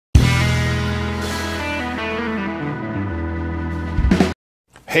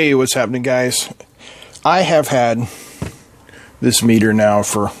Hey, what's happening, guys? I have had this meter now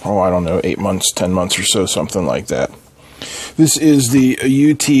for, I don't know, 8 months, 10 months or so, something like that. This is the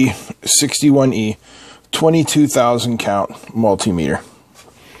UT 61E 22,000 count multimeter.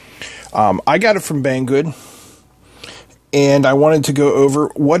 I got it from Banggood, and I wanted to go over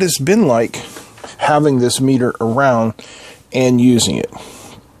what it's been like having this meter around and using it.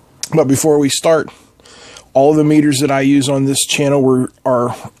 But before we start, all the meters that I use on this channel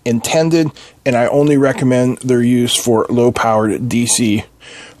are intended, and I only recommend their use for low-powered DC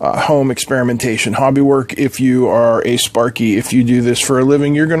home experimentation hobby work. If you are a Sparky, if you do this for a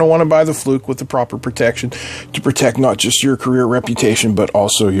living, you're going to want to buy the Fluke with the proper protection to protect not just your career reputation, but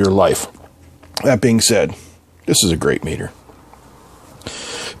also your life. That being said, this is a great meter.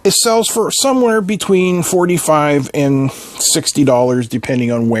 It sells for somewhere between $45 and $60,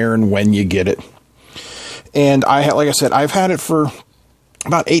 depending on where and when you get it. And like I said, I've had it for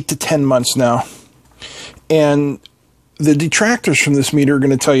about 8 to 10 months now. And the detractors from this meter are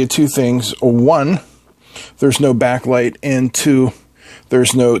going to tell you two things. One, there's no backlight, and two,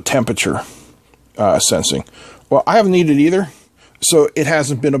 there's no temperature sensing. Well, I haven't needed either, so it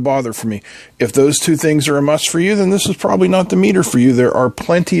hasn't been a bother for me. If those two things are a must for you, then this is probably not the meter for you. There are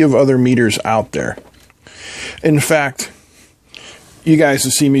plenty of other meters out there. In fact, you guys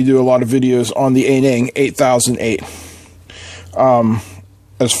have seen me do a lot of videos on the Intnl 8008.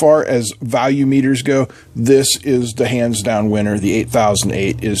 As far as value meters go, this is the hands-down winner. The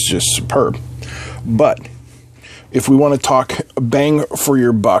 8008 is just superb. But if we want to talk bang for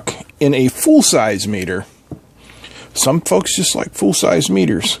your buck in a full-size meter, some folks just like full-size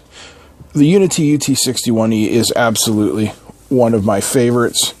meters. The Uni T UT61e is absolutely one of my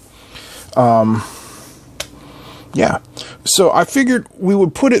favorites. Yeah, so I figured we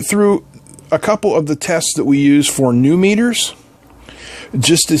would put it through a couple of the tests that we use for new meters,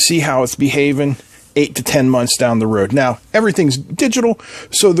 just to see how it's behaving 8 to 10 months down the road. Now, everything's digital,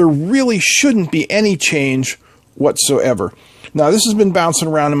 so there really shouldn't be any change whatsoever. Now, this has been bouncing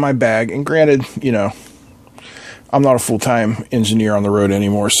around in my bag, and granted, you know, I'm not a full-time engineer on the road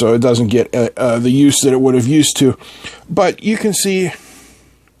anymore, so it doesn't get the use that it would have used to. But you can see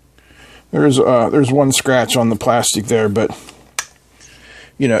there's one scratch on the plastic there, but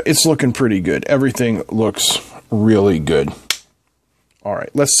you know, it's looking pretty good. Everything looks really good. All right,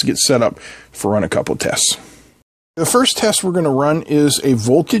 let's get set up for run a couple tests. The first test we're going to run is a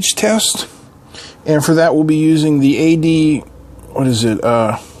voltage test, and for that we'll be using the AD, what is it,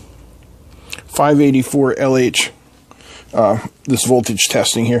 584 LH, this voltage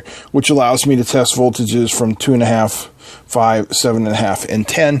testing here, which allows me to test voltages from 2.5, 5, 7.5, and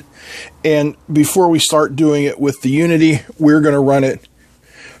 10. And before we start doing it with the Unity, we're going to run it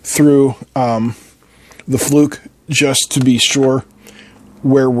through the Fluke just to be sure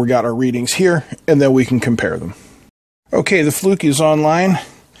where we got our readings here, and then we can compare them. Okay, the Fluke is online.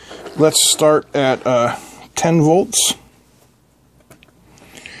 Let's start at 10 volts.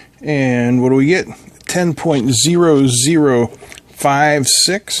 And what do we get?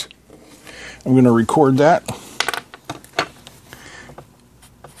 10.0056. I'm going to record that.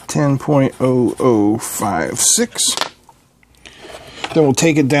 10.0056. Then we'll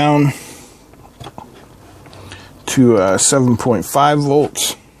take it down to 7.5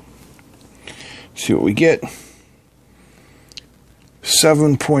 volts. See what we get.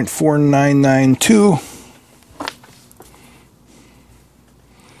 7.4992.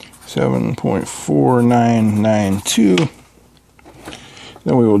 7.4992.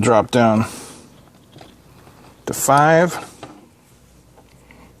 Then we will drop down to 5.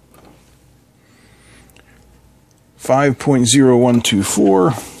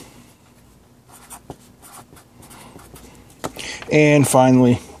 5.0124. And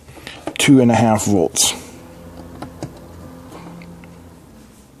finally, 2.5 volts.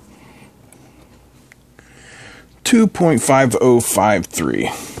 .5053.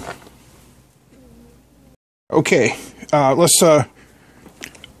 Okay, let's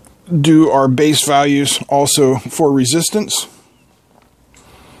do our base values also for resistance,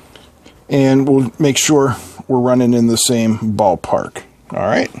 and we'll make sure we're running in the same ballpark. All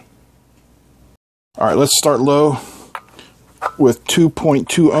right, let's start low with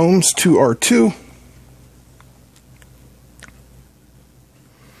 2.2 ohms, 2R2,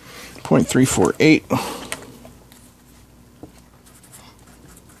 0.348.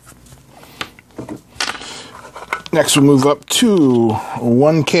 Next, we'll move up to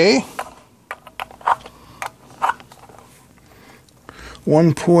 1K,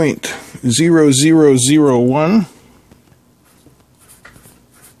 1.0001,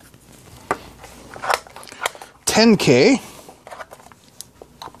 10K,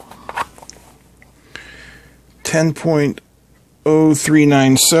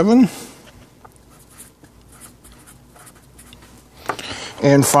 10.0397.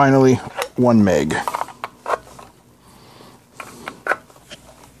 And finally, 1 meg.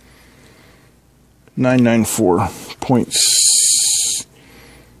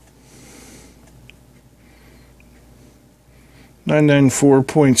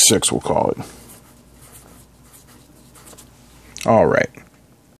 $994.6, we'll call it. All right.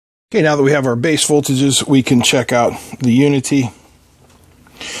 Okay, now that we have our base voltages, we can check out the unity.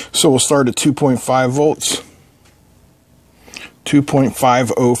 So we'll start at 2.5 volts.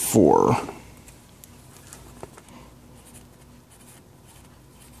 2.504.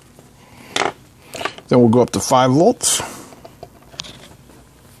 Then we'll go up to 5 volts.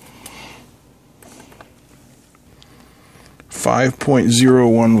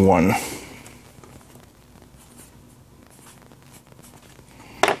 5.011.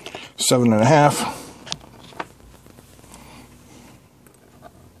 7.5.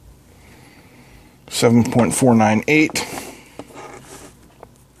 7.498.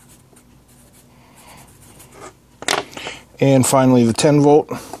 And finally the 10 volt.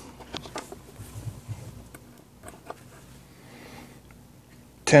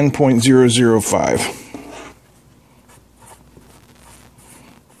 10.005.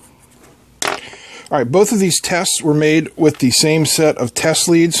 All right, both of these tests were made with the same set of test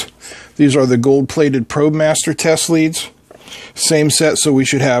leads. These are the gold-plated Probe Master test leads. Same set, so we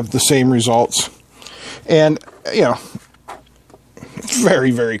should have the same results. And, you know,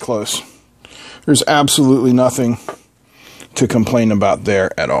 very, very close. There's absolutely nothing to complain about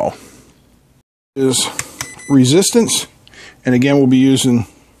there at all. Is resistance, and again, we'll be using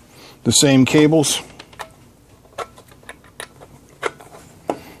the same cables.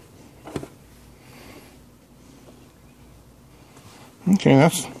 Okay,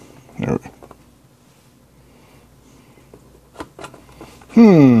 that's there.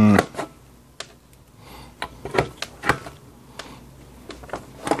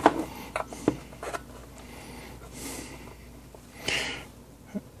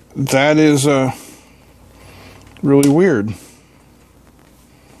 That is really weird.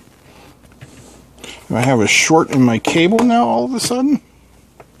 I have a short in my cable now all of a sudden.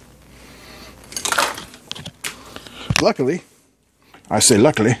 Luckily, I say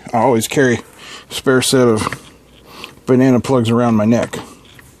luckily, I always carry a spare set of banana plugs around my neck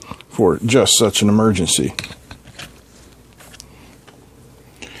for just such an emergency.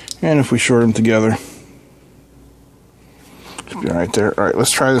 And if we short them together, should be right there. All right,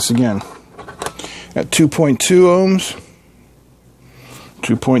 let's try this again. At 2.2 ohms,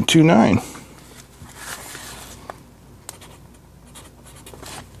 2.29.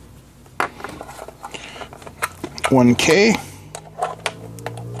 1K.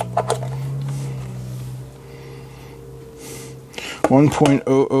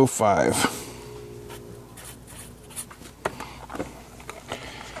 1.005.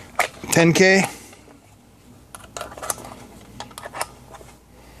 10K.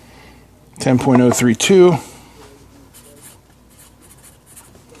 10.032.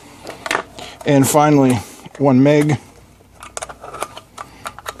 And finally, 1 meg.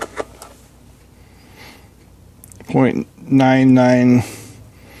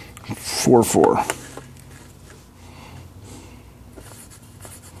 0.9944.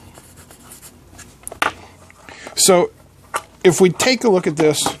 So if we take a look at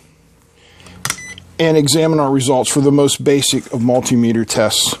this and examine our results for the most basic of multimeter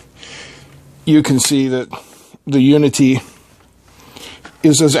tests, you can see that the unity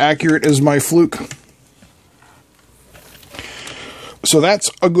is as accurate as my Fluke. So that's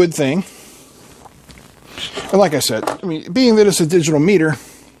a good thing. And like I said, I mean, being that it's a digital meter,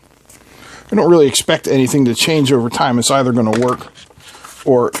 I don't really expect anything to change over time. It's either going to work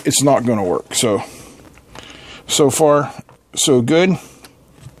or it's not going to work. So far, so good. All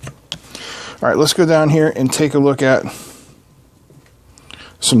right, let's go down here and take a look at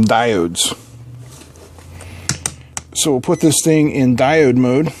some diodes. So we'll put this thing in diode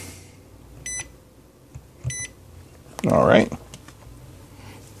mode. All right.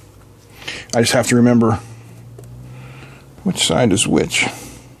 I just have to remember which side is which.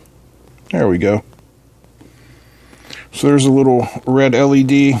 There we go. So there's a little red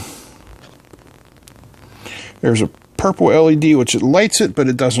LED. There's a purple LED, which it lights it, but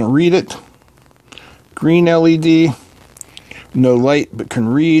it doesn't read it. Green LED, no light, but can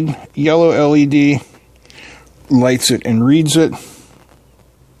read. Yellow LED, lights it and reads it.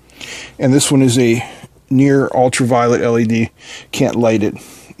 And this one is a near ultraviolet LED, can't light it,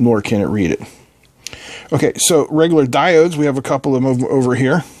 nor can it read it. Okay, so regular diodes, we have a couple of them over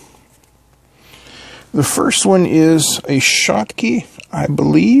here. The first one is a Schottky, I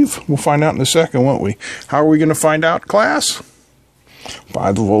believe. We'll find out in a second, won't we? How are we going to find out, class?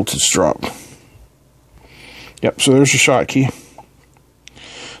 By the voltage drop. Yep, so there's a Schottky.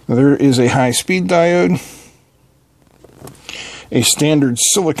 Now there is a high-speed diode, a standard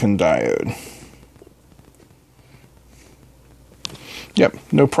silicon diode. Yep,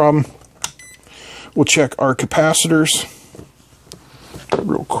 no problem. We'll check our capacitors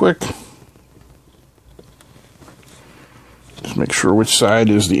real quick. Just make sure which side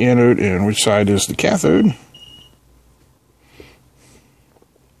is the anode and which side is the cathode.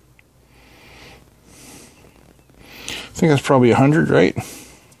 I think that's probably 100, right?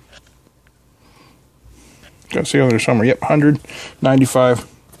 Got to see on there somewhere. Yep, 100, 95,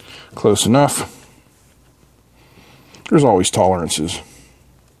 close enough. There's always tolerances.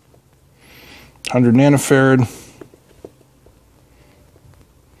 100 nanofarad.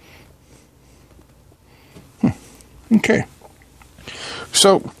 Okay.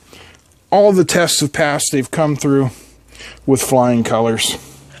 So, all the tests have passed. They've come through with flying colors.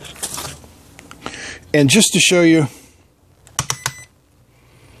 And just to show you,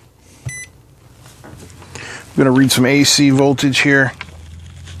 I'm going to read some AC voltage here.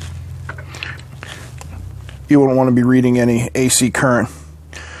 You wouldn't want to be reading any AC current.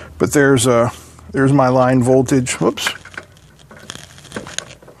 But there's my line voltage. Whoops.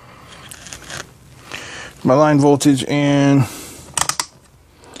 My line voltage, and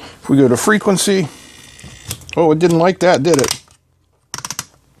if we go to frequency, oh, it didn't like that, did it?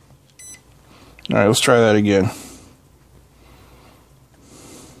 All right, let's try that again.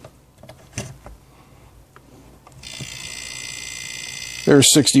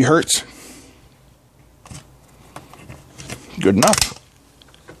 There's 60 hertz. Good enough.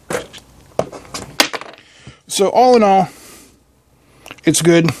 So all in all, it's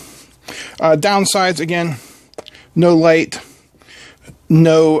good. Downsides, again, no light,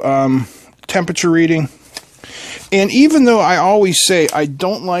 no temperature reading. And even though I always say I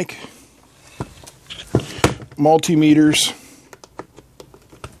don't like multimeters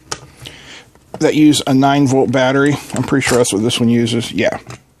that use a 9-volt battery, I'm pretty sure that's what this one uses. Yeah,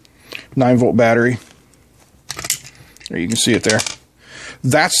 9-volt battery. There, you can see it there.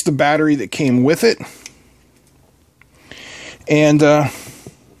 That's the battery that came with it. And,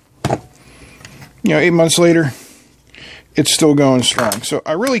 you know, 8 months later, it's still going strong. So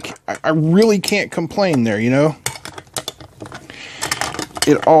I really can't complain there, you know.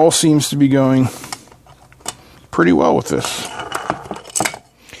 It all seems to be going pretty well with this.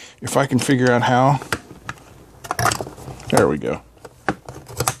 If I can figure out how. There we go.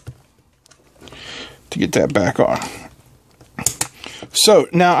 To get that back on. So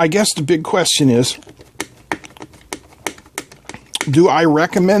now I guess the big question is, do I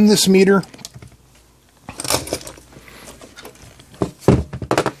recommend this meter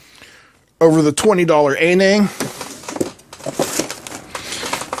over the $20 A-Nang?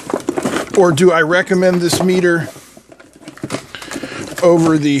 Or do I recommend this meter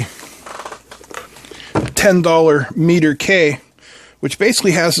over the $10 meter K, which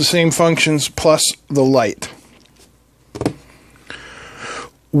basically has the same functions plus the light?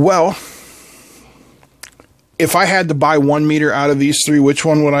 Well, if I had to buy one meter out of these three, which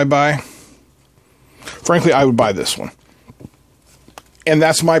one would I buy? Frankly, I would buy this one. And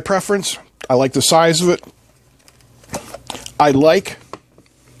that's my preference. I like the size of it. I like,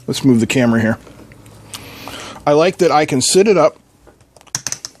 let's move the camera here. I like that I can sit it up,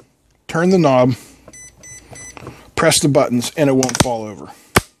 turn the knob, press the buttons, and it won't fall over.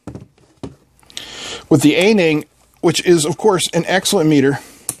 With the A-Nang, which is, of course, an excellent meter,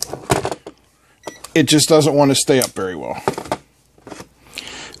 it just doesn't want to stay up very well.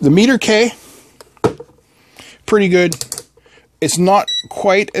 The meter K, pretty good. It's not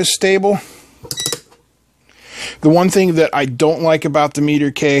quite as stable. The one thing that I don't like about the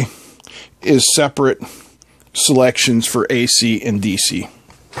meter K is separate selections for AC and DC.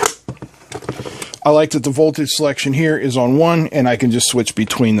 I like that the voltage selection here is on one, and I can just switch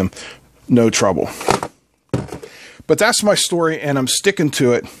between them. No trouble. But that's my story, and I'm sticking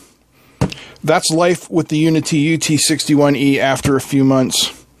to it. That's life with the Uni T UT61e after a few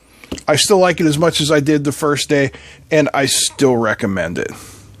months. I still like it as much as I did the first day, and I still recommend it.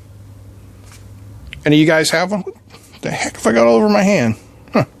 Any of you guys have one? What the heck if I got all over my hand?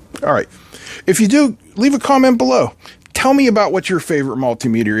 Huh. All right. If you do, leave a comment below. Tell me about what your favorite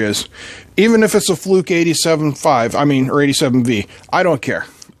multimeter is. Even if it's a Fluke 87.5, or 87V. I don't care.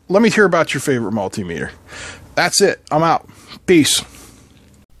 Let me hear about your favorite multimeter. That's it. I'm out. Peace.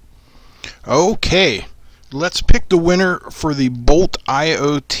 Okay, let's pick the winner for the Bolt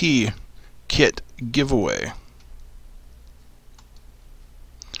IoT kit giveaway.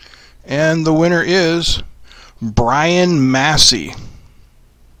 And the winner is Brian Massey.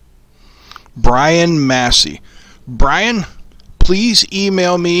 Brian Massey. Brian, please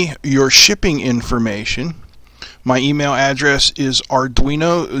email me your shipping information. My email address is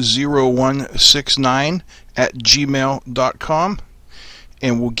arduino0169@gmail.com,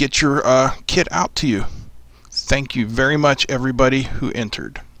 and we'll get your kit out to you. Thank you very much, everybody who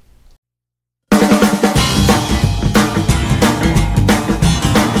entered.